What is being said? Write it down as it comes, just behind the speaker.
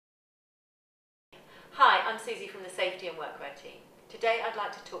Susie from the Safety and Workwear team. Today I'd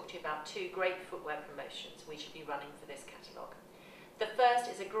like to talk to you about two great footwear promotions we should be running for this catalogue. The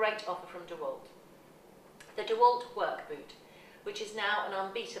first is a great offer from DeWalt. The DeWalt Workboot, which is now an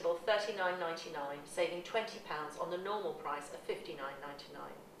unbeatable $39.99, saving £20 on the normal price of $59.99.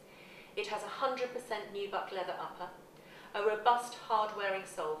 It has 100% nubuck leather upper, a robust hard-wearing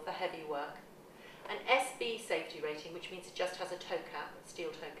sole for heavy work, an SB safety rating, which means it just has a toe cap, steel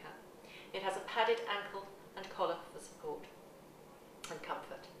toe cap. It has a padded ankle and collar for support and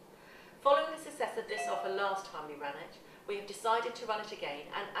comfort. Following the success of this offer last time we ran it, we have decided to run it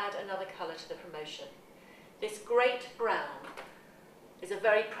again and add another colour to the promotion. This great brown is a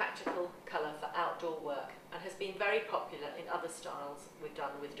very practical colour for outdoor work and has been very popular in other styles we've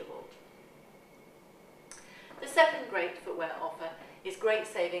done with DeWalt. The second great footwear offer is great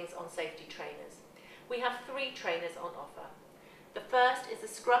savings on safety trainers. We have 3 trainers on offer. The first is the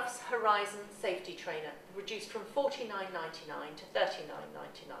Scuffs Horizon Safety Trainer, reduced from $49.99 to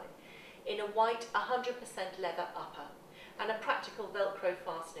 $39.99, in a white 100% leather upper and a practical Velcro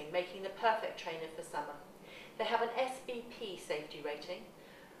fastening, making the perfect trainer for summer. They have an SBP safety rating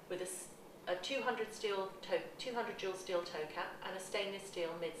with a 200 dual steel toe cap and a stainless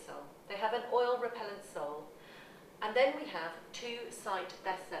steel midsole. They have an oil repellent sole. And then we have 2 site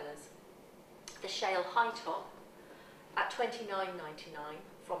bestsellers, the Shale High Top at $29.99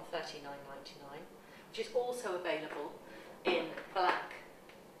 from $39.99, which is also available in black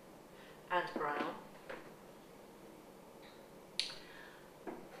and brown,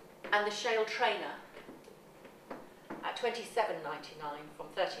 and the Shale Trainer at $27.99 from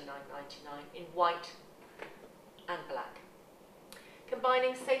 $39.99 in white and black.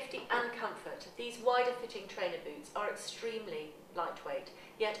 Combining safety and comfort, these wider fitting trainer boots are extremely lightweight,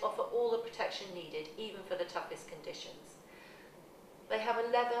 yet offer all the protection needed even for the toughest conditions. They have a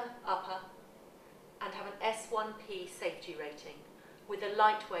leather upper and have an S1P safety rating with a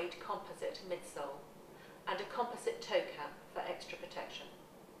lightweight composite midsole and a composite toe cap for extra protection.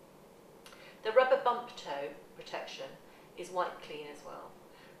 The rubber bump toe protection is wipe clean as well.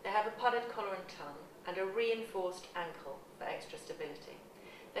 They have a padded collar and tongue and a reinforced ankle for extra stability.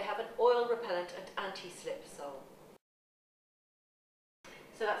 They have an oil repellent and anti-slip sole.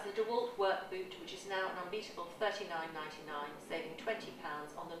 So that's the DeWalt Workboot, which is now an unbeatable $39.99, saving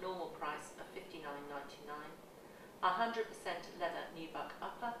 £20 on the normal price of $59.99. 100% leather nubuck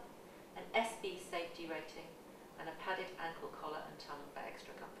upper, an SB safety rating, and a padded ankle collar and tongue for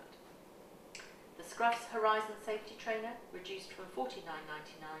extra comfort. The Screwfix Horizon Safety Trainer, reduced from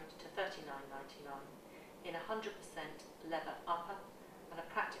 $49.99 to $39.99, in 100% leather upper and a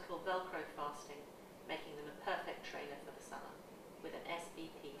practical Velcro fastening, making them a perfect trainer for the summer, with an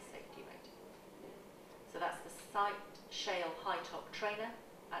SBP safety rating. So that's the Shale High Top Trainer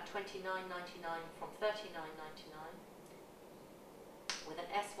at $29.99 from $39.99, with an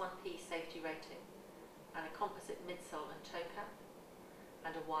S1P safety rating and a composite midsole and toe cap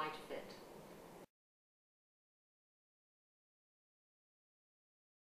and a wide fit.